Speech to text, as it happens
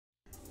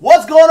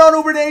What's going on,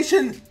 Uber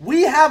Nation?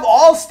 We have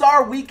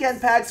All-Star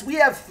Weekend packs. We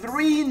have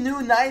 3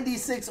 new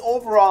 96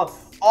 overall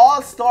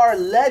All-Star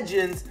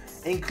legends,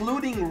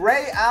 including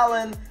Ray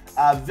Allen,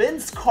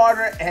 Vince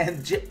Carter,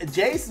 and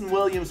Jason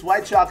Williams,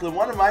 White Chocolate,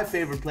 one of my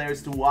favorite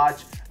players to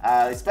watch,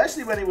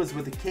 especially when he was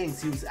with the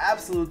Kings. He was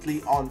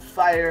absolutely on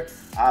fire.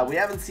 We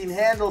haven't seen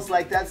handles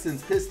like that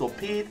since Pistol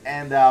Pete,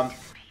 and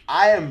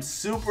I am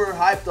super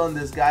hyped on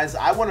this, guys.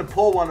 I want to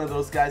pull one of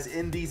those guys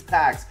in these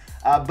packs.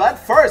 But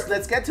first,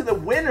 let's get to the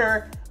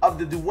winner of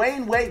the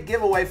Dwayne Wade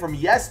giveaway from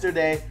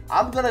yesterday.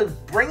 I'm gonna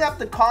bring up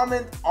the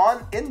comment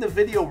in the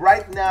video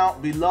right now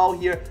below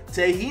here.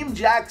 Tahim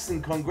Jackson,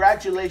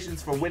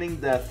 congratulations for winning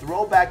the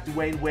throwback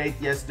Dwayne Wade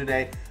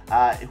yesterday.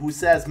 Who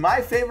says,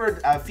 my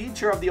favorite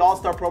feature of the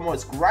All-Star promo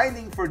is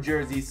grinding for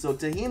jerseys. So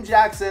Tahim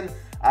Jackson,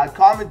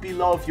 comment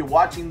below if you're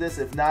watching this.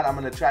 If not, I'm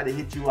gonna try to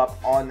hit you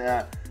up on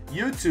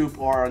YouTube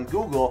or on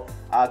Google.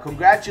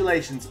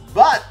 Congratulations.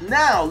 But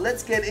now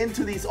let's get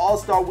into these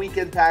All-Star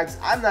Weekend packs.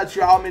 I'm not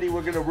sure how many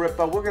we're gonna rip,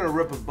 but we're gonna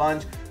rip a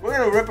bunch. We're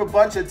gonna rip a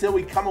bunch until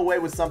we come away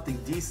with something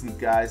decent,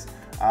 guys.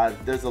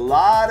 There's a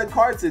lot of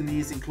cards in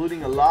these,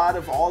 including a lot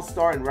of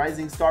All-Star and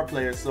Rising Star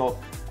players, so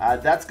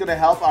that's gonna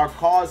help our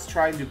cause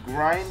trying to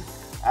grind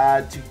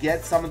to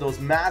get some of those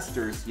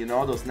Masters, you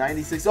know, those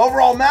 96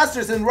 overall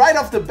Masters. And right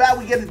off the bat,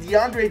 we get a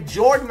DeAndre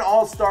Jordan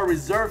All-Star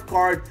Reserve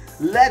card.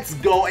 Let's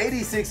go.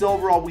 86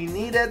 overall. We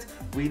need it.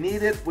 We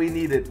need it. We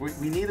need it.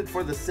 We need it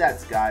for the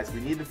sets, guys.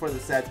 We need it for the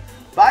sets.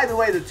 By the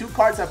way, the 2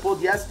 cards I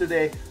pulled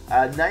yesterday,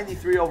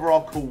 93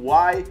 overall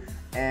Kawhi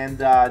and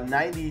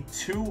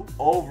 92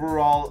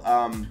 overall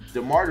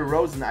DeMar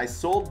DeRozan. I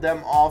sold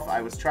them off.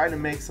 I was trying to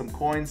make some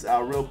coins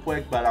real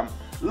quick, but I'm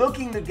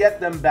looking to get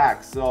them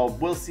back. So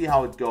we'll see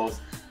how it goes.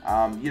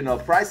 You know,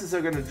 prices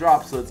are going to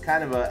drop, so it's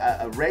kind of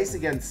a race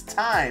against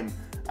time.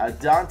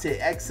 Dante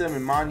Exum,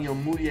 Emmanuel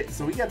Mudiay.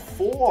 So we get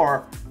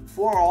four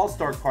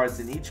All-Star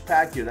cards in each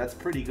pack here. That's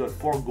pretty good.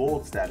 4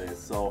 golds, that is.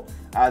 So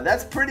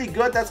that's pretty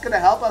good. That's going to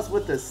help us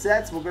with the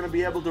sets. We're going to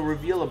be able to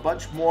reveal a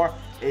bunch more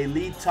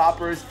elite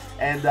toppers.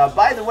 And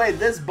by the way,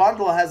 this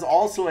bundle has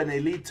also an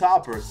elite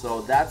topper.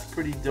 So that's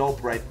pretty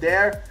dope right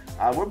there.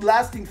 We're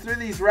blasting through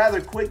these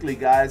rather quickly,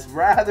 guys.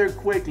 Rather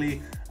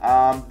quickly.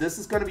 This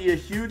is going to be a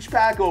huge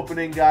pack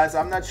opening, guys.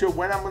 I'm not sure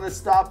when I'm going to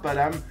stop, but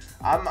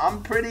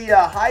I'm pretty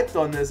hyped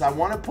on this. I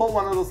want to pull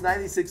one of those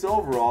 96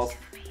 overalls,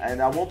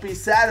 and I won't be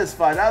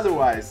satisfied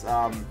otherwise.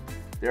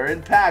 They're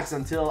in packs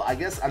until, I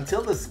guess,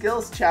 until the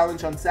skills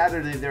challenge on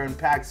Saturday. They're in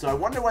packs, so I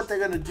wonder what they're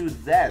going to do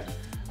then.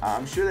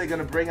 I'm sure they're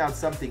going to bring out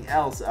something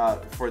else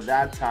for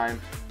that time.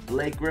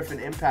 Blake Griffin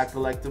Impact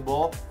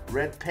Collectible.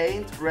 Red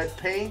paint,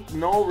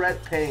 no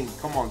red paint.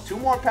 Come on, 2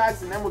 more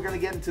packs and then we're gonna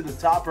get into the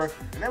topper,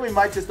 and then we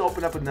might just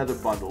open up another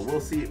bundle.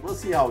 We'll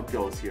see how it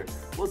goes here.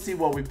 We'll see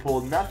what we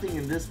pull. Nothing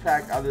in this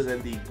pack other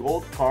than the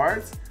gold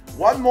cards.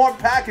 1 more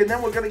pack and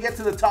then we're gonna get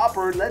to the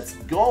topper. Let's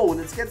go.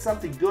 Let's get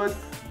something good.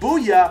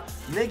 Booyah!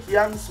 Nick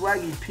Young,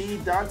 Swaggy P,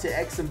 Dante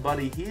Exum,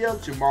 Buddy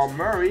Hield, Jamal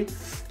Murray.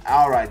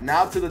 Alright,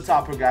 now to the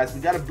topper, guys.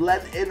 We gotta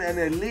blend in an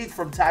elite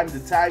from time to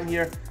time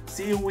here.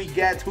 See who we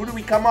get. Who do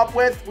we come up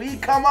with? We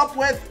come up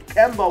with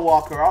Kemba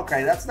Walker.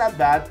 Okay, that's not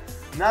bad.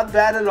 Not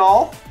bad at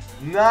all.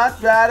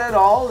 Not bad at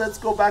all. Let's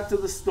go back to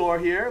the store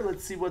here.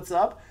 Let's see what's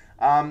up.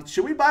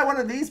 Should we buy one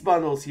of these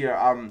bundles here?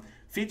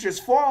 Features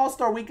 4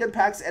 All-Star Weekend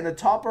packs and a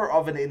topper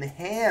of an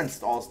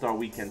enhanced All-Star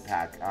Weekend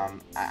pack.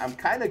 I'm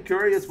kind of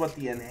curious what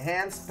the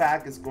enhanced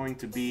pack is going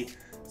to be.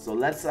 So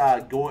let's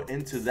go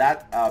into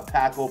that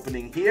pack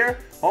opening here.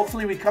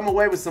 Hopefully we come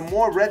away with some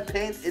more red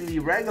paint in the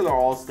regular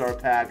All-Star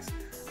packs.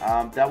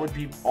 That would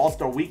be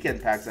All-Star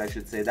Weekend packs, I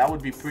should say. That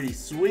would be pretty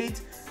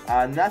sweet.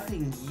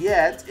 Nothing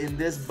yet in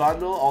this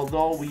bundle,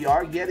 although we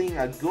are getting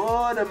a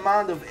good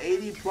amount of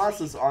 80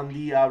 pluses on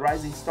the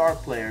Rising Star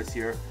players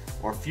here,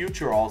 or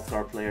future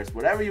All-Star players,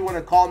 whatever you want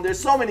to call them. There's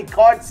so many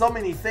cards, so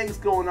many things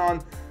going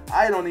on.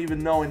 I don't even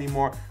know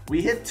anymore.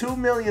 We hit 2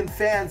 million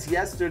fans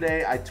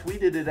yesterday. I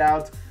tweeted it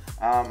out.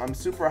 I'm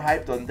super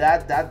hyped on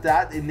that.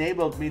 That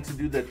enabled me to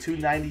do the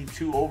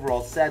 292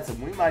 overall sets, and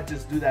we might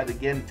just do that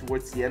again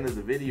towards the end of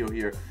the video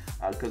here,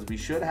 because we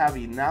should have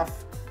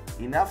enough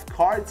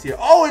cards here.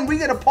 Oh, and we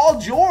get a Paul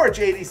George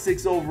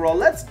 86 overall.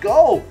 Let's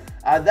go.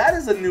 That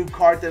is a new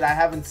card that I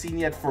haven't seen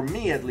yet, for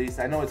me at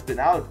least. I know it's been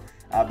out,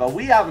 but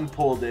we haven't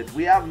pulled it.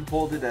 We haven't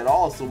pulled it at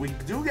all. So we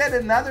do get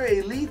another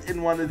elite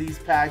in one of these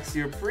packs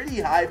here. Pretty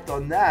hyped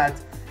on that.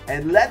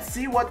 And let's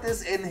see what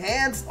this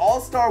enhanced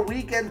All-Star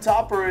Weekend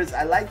topper is.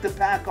 I like the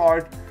pack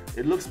art.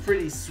 It looks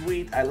pretty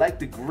sweet. I like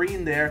the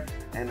green there.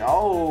 And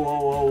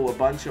a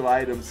bunch of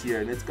items here.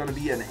 And it's going to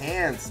be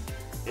enhanced.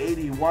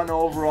 81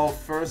 overall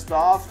first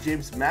off.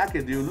 James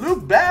McAdoo.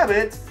 Luke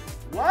Babbitt.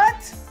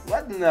 What?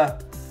 What in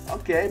the...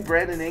 Okay,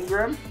 Brandon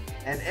Ingram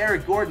and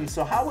Eric Gordon.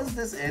 So how was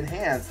this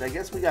enhanced? I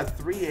guess we got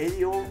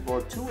 380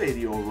 or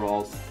 280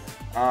 overalls.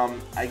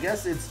 I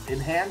guess it's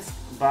enhanced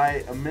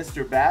by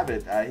Mr.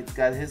 Babbitt. It's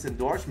got his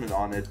endorsement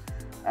on it.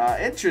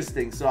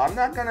 Interesting. So I'm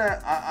not gonna,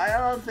 I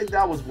don't think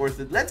that was worth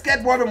it. Let's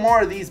get one or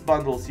more of these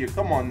bundles here.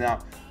 Come on now.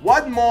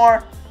 One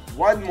more.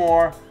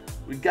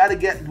 We gotta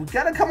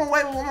come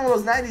away with one of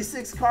those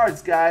 96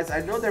 cards, guys.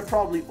 I know they're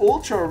probably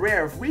ultra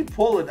rare. If we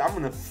pull it, I'm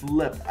gonna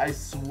flip. I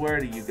swear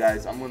to you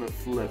guys, I'm gonna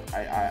flip.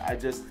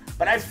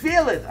 But I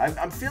feel it.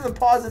 I'm feeling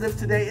positive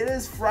today. It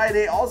is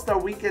Friday. All-Star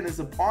Weekend is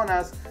upon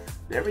us.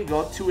 There we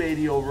go,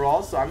 280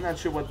 overall. So I'm not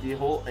sure what the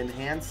whole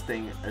enhanced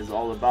thing is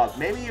all about.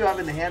 Maybe you have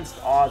enhanced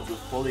odds of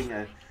pulling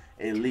an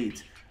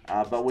elite.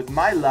 But with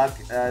my luck,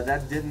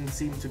 that didn't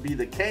seem to be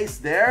the case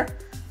there.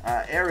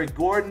 Eric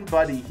Gordon,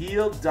 Buddy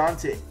Hield,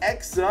 Dante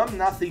Exum,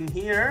 nothing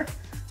here.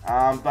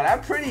 But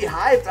I'm pretty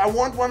hyped. I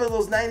want one of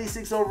those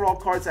 96 overall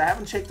cards. I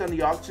haven't checked on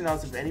the auction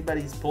house if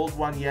anybody's pulled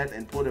one yet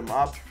and put him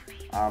up.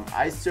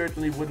 I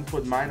certainly wouldn't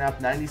put mine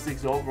up.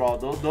 96 overall.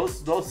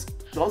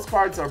 Those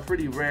cards are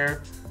pretty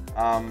rare.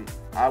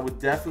 I would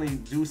definitely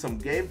do some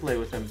gameplay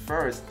with him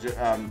first.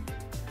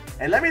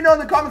 And let me know in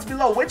the comments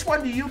below, which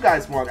one do you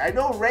guys want? I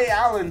know Ray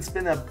Allen's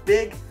been a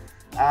big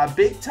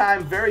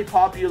time, very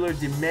popular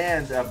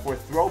demand for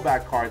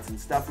throwback cards and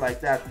stuff like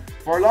that.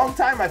 For a long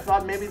time, I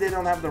thought maybe they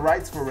don't have the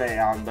rights for Ray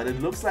Allen, but it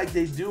looks like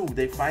they do.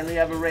 They finally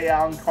have a Ray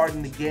Allen card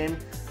in the game,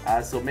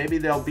 so maybe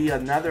there'll be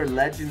another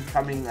legend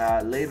coming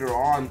later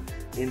on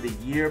in the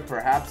year,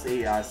 perhaps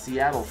a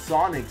Seattle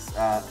Sonics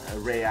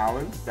Ray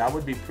Allen. That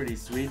would be pretty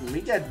sweet. And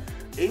we get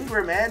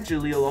Ingram and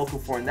Jahlil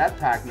Okafor in that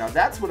pack. Now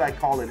that's what I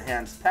call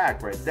enhanced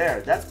pack right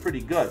there. That's pretty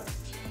good,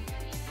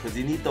 because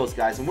you need those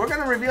guys. And we're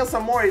going to reveal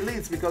some more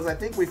elites, because I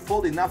think we've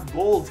pulled enough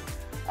gold,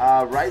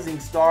 rising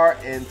star,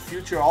 and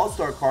future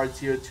all-star cards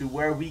here to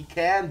where we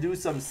can do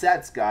some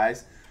sets,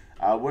 guys.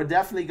 We're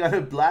definitely going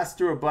to blast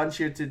through a bunch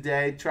here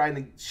today, trying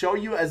to show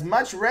you as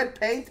much red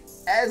paint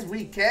as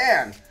we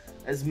can.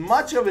 As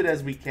much of it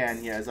as we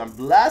can here, as I'm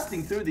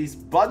blasting through these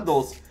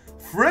bundles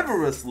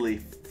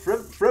frivolously.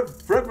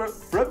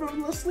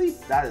 Frivolously?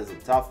 That is a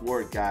tough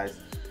word, guys.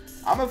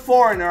 I'm a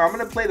foreigner. I'm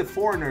going to play the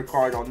foreigner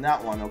card on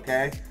that one,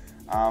 okay?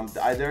 Oh,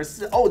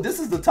 this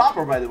is the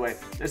topper, by the way.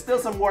 There's still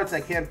some words I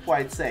can't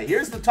quite say.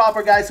 Here's the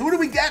topper, guys. Who do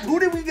we get? Who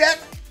did we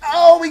get?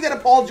 Oh, we get a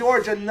Paul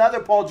George,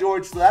 another Paul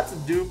George. So that's a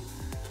dupe.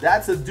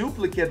 That's a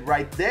duplicate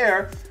right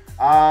there.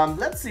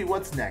 Let's see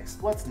what's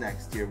next. What's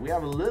next here? We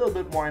have a little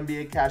bit more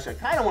NBA cash. I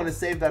kind of want to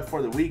save that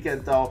for the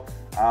weekend, though.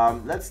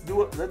 Let's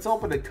do it. Let's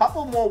open a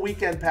couple more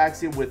weekend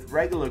packs here with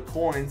regular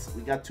coins.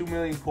 We got 2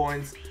 million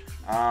coins.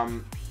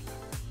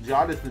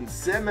 Jonathan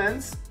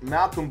Simmons,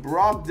 Malcolm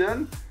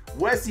Brogdon,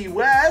 Wessie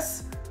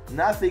West.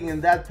 Nothing in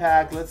that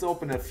pack. Let's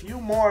open a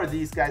few more of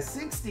these guys.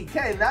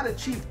 60K, not a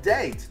cheap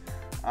date.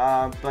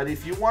 But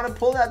if you want to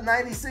pull that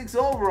 96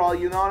 overall,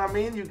 you know what I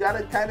mean? You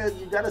gotta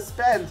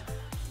spend.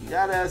 You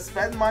gotta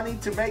spend money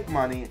to make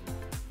money.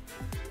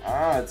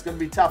 It's gonna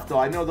be tough though.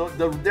 I know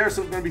they're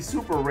gonna be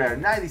super rare.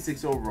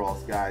 96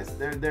 overalls, guys.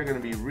 They're gonna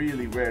be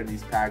really rare in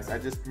these packs. I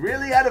just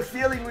really had a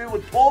feeling we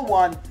would pull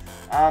one.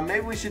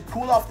 Maybe we should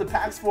cool off the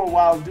packs for a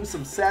while and do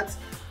some sets,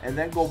 and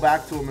then go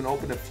back to them and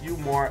open a few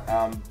more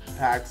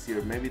packs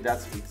here. Maybe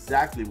that's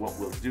exactly what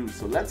we'll do.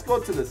 So let's go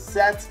to the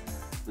sets.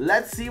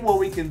 Let's see what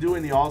we can do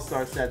in the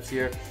All-Star sets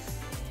here.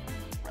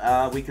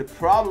 We could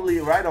probably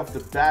right off the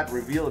bat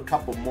reveal a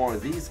couple more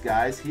of these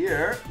guys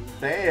here.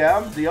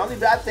 Bam. The only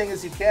bad thing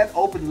is you can't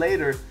open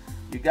later.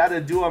 You got to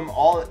do them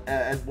all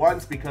at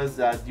once, because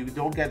you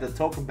don't get the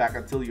token back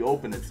until you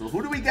open it. So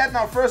who do we get in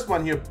our first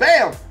one here?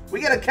 Bam.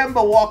 We get a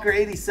Kemba Walker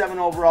 87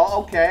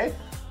 overall. Okay.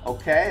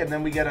 Okay. And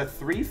then we get a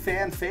 3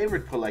 fan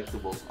favorite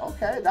collectibles.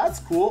 Okay. That's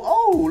cool.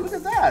 Oh, look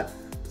at that.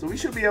 So we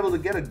should be able to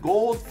get a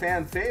gold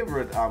fan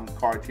favorite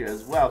card here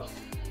as well.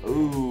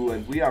 Ooh,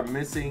 and we are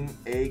missing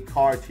a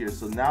card here.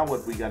 So now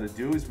what we got to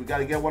do is we got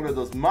to get one of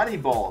those money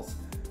balls.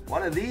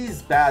 One of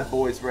these bad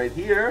boys right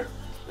here.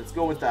 Let's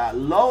go with the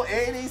low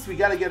 80s. We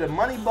got to get a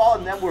money ball,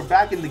 and then we're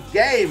back in the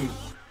game.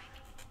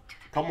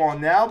 Come on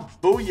now.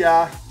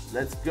 Booyah.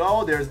 Let's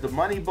go. There's the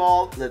money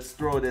ball. Let's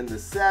throw it in the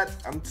set.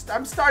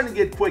 I'm starting to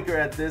get quicker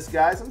at this,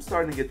 guys. I'm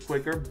starting to get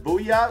quicker.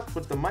 Booyah.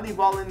 Put the money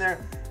ball in there.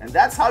 And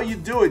that's how you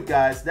do it,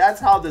 guys. That's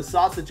how the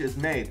sausage is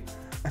made.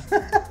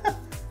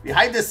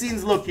 Behind the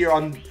scenes look here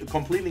on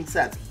completing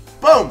sets.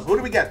 Boom! Who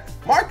do we get?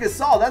 Marcus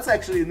Saul. That's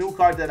actually a new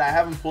card that I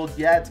haven't pulled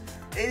yet.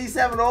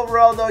 87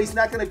 overall, though. He's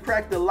not going to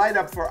crack the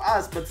lineup for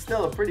us, but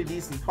still a pretty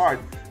decent card.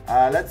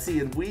 Let's see.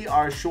 And we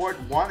are short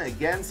 1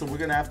 again, so we're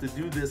going to have to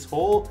do this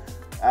whole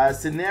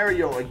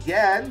scenario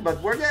again.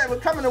 But we're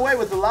coming away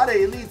with a lot of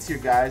elites here,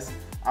 guys.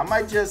 I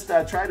might just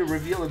try to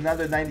reveal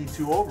another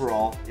 92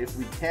 overall if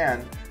we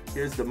can.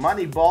 Here's the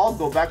money ball.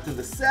 Go back to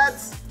the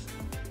sets.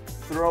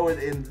 Throw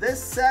it in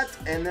this set,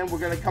 and then we're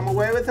going to come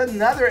away with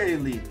another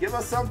elite. Give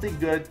us something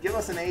good. Give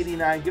us an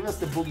 89. Give us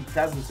the Boogie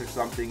Cousins or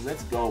something.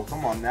 Let's go.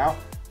 Come on now.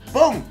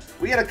 Boom!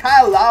 We get a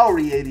Kyle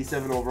Lowry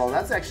 87 overall.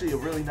 That's actually a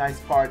really nice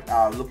part.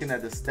 Looking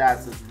at the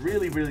stats, it's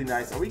really, really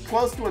nice. Are we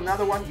close to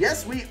another one?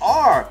 Yes, we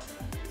are.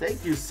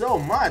 Thank you so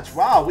much.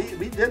 Wow,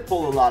 we did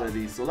pull a lot of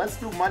these. So let's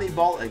do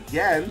Moneyball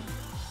again.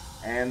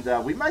 And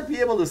we might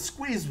be able to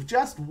squeeze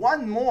just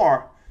one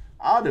more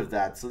out of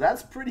that. So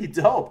that's pretty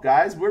dope,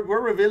 guys. We're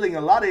revealing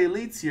a lot of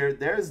elites here.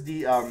 There's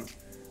the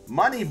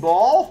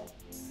Moneyball.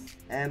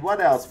 And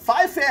what else?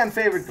 5 fan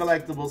favorite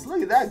collectibles.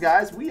 Look at that,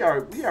 guys. We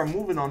are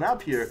moving on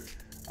up here.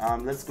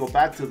 Let's go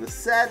back to the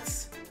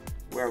sets.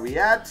 Where are we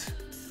at?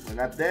 We're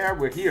not there.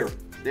 We're here.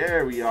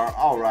 There we are.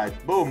 All right.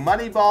 Boom.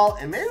 Money ball.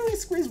 And maybe we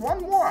squeeze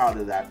one more out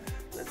of that.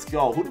 Let's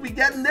go. Who do we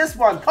get in this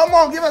one? Come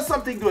on. Give us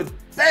something good.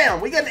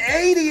 Bam. We get an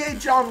 88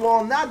 John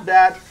Wall. Not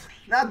bad.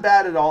 Not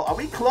bad at all. Are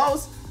we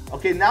close?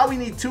 Okay, now we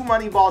need 2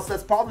 money balls.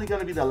 That's probably going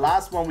to be the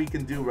last one we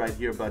can do right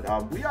here.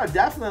 But we are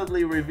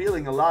definitely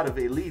revealing a lot of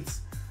elites.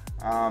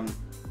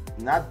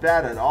 Not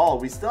bad at all.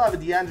 We still have a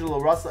D'Angelo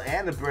Russell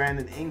and a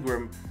Brandon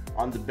Ingram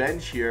on the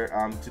bench here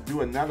to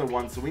do another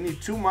one. So we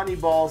need 2 money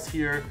balls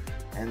here.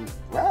 And,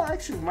 well,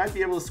 actually, we might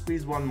be able to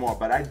squeeze one more,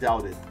 but I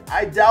doubt it.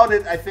 I doubt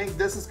it. I think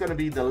this is going to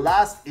be the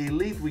last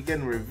elite we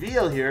can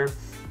reveal here.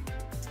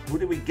 Who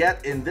do we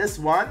get in this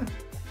one?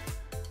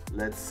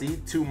 Let's see.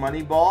 2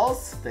 money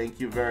balls. Thank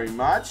you very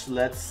much.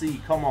 Let's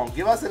see. Come on.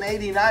 Give us an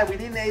 89. We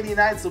need an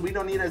 89, so we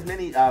don't need as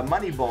many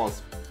money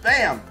balls.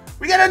 Bam.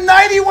 We got a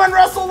 91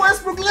 Russell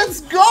Westbrook.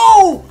 Let's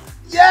go.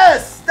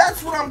 Yes.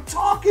 That's what I'm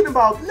talking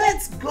about.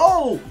 Let's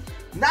go.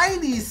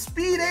 90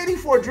 speed,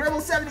 84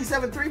 dribble,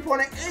 77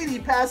 three-pointer, 80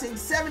 passing,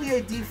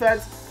 78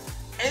 defense,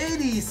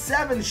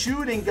 87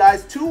 shooting,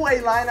 guys. 2-way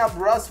lineup,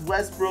 Russ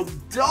Westbrook.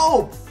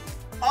 Dope.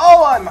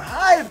 Oh, I'm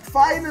hyped.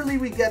 Finally,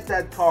 we get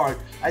that card.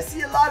 I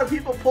see a lot of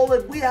people pull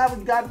it. We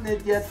haven't gotten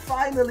it yet.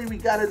 Finally, we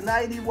got a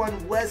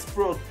 91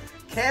 Westbrook.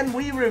 Can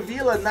we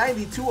reveal a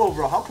 92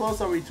 overall? How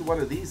close are we to one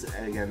of these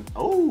again?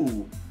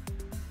 Oh,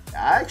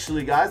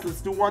 actually, guys,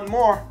 let's do one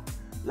more.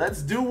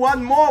 Let's do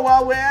one more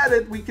while we're at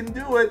it. We can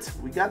do it.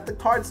 We got the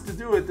cards to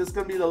do it. This is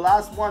going to be the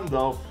last one,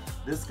 though.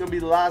 This is going to be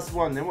the last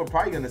one. Then we're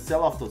probably going to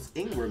sell off those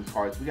Ingram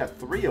cards. We got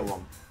 3 of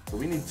them. So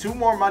we need 2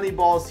 more money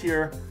balls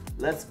here.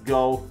 Let's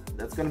go.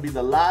 That's going to be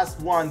the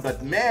last one.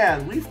 But,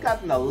 man, we've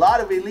gotten a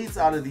lot of elites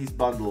out of these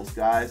bundles,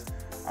 guys.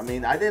 I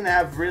mean, I didn't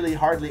have really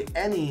hardly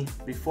any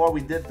before we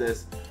did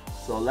this.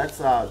 So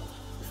let's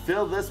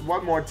fill this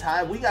one more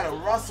time. We got a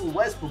Russell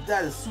Westbrook.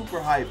 That is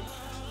super hype.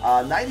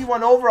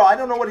 91 overall. I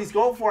don't know what he's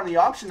going for in the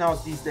auction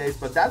house these days,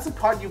 but that's a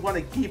card you want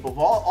to keep. Of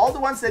all the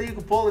ones that you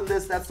can pull in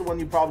this, that's the one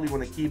you probably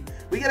want to keep.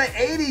 We get an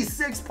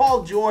 86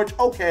 Paul George.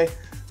 Okay,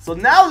 so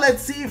now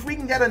let's see if we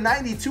can get a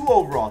 92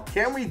 overall.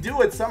 Can we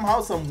do it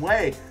somehow, some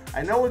way?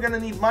 I know we're going to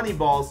need money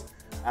balls.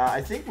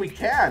 I think we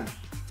can.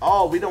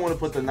 Oh, we don't want to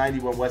put the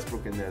 91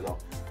 Westbrook in there, though.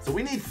 So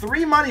we need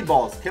 3 money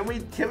balls. Can we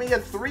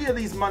get 3 of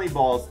these money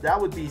balls? That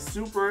would be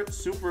super,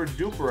 super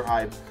duper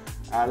hype.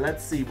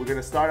 Let's see. We're going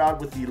to start out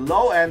with the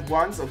low-end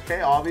ones. Okay,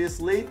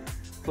 obviously.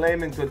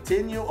 Claim and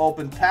continue.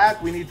 Open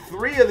pack. We need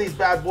 3 of these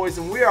bad boys,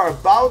 and we are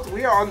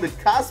on the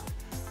cusp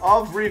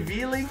of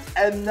revealing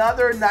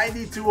another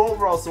 92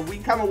 overall. So we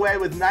come away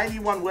with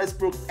 91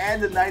 Westbrook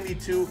and a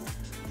 92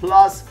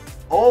 plus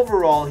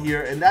overall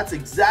here, and that's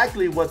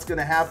exactly what's going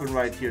to happen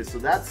right here. So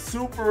that's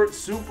super,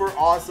 super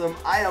awesome.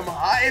 I am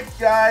hyped,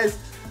 guys.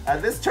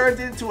 This turned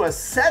into a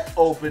set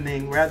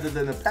opening rather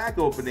than a pack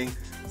opening.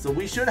 So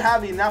we should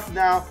have enough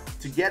now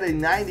to get a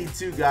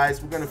 92,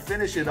 guys. We're going to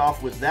finish it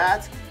off with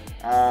that.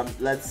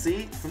 Let's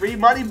see. 3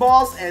 money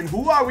balls. And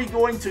who are we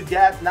going to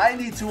get?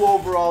 92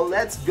 overall.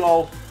 Let's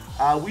go.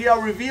 We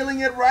are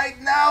revealing it right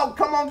now.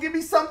 Come on, give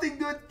me something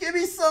good. Give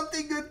me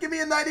something good. Give me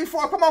a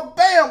 94. Come on,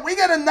 bam. We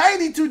got a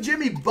 92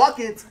 Jimmy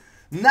Buckets.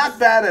 Not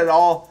bad at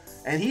all.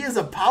 And he is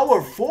a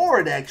power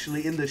forward,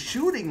 actually, in the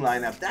shooting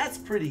lineup. That's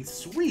pretty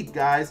sweet,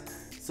 guys.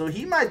 So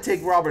he might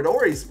take Robert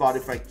Ory's spot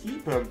if I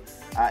keep him.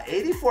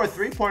 84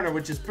 three-pointer,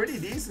 which is pretty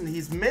decent.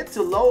 He's mid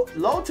to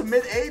low to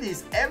mid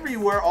 80s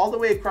everywhere, all the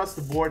way across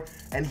the board,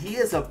 and he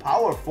is a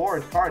power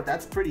forward card.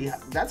 That's pretty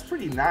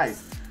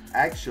nice,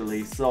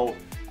 actually. So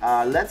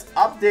let's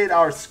update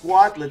our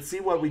squad. Let's see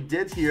what we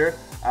did here.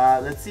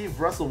 Let's see if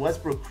Russell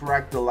Westbrook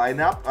cracked the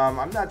lineup.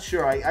 I'm not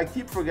sure. I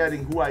keep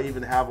forgetting who I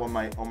even have on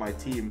my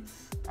team.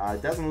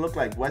 It doesn't look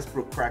like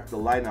Westbrook cracked the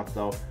lineup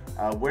though.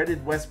 Where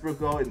did Westbrook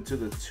go? Into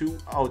the 2?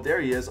 Oh, there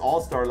he is.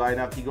 All-star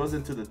lineup. He goes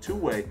into the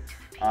 2-way.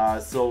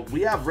 So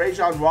we have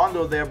Rajon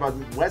Rondo there, but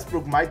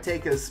Westbrook might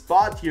take his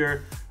spot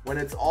here when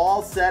it's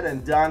all said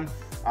and done.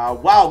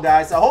 Wow,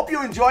 guys. I hope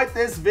you enjoyed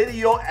this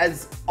video.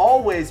 As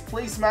always,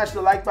 please smash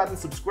the like button,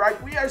 subscribe.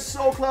 We are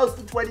so close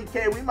to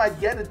 20K. We might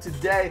get it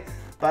today.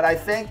 But I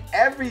thank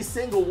every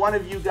single one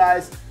of you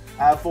guys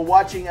for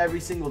watching every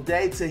single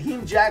day.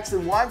 Tahim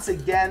Jackson, once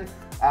again,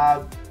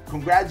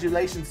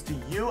 congratulations to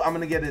you. I'm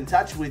going to get in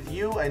touch with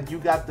you, and you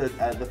got the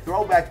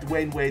throwback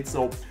Dwayne Wade.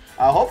 So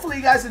hopefully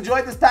you guys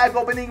enjoyed this pack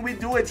opening. We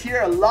do it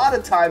here a lot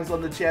of times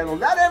on the channel.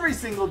 Not every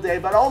single day,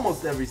 but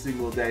almost every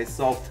single day.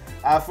 So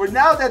for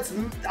now,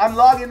 I'm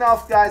logging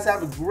off, guys.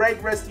 Have a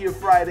great rest of your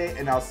Friday,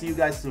 and I'll see you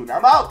guys soon.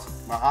 I'm out.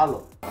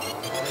 Mahalo.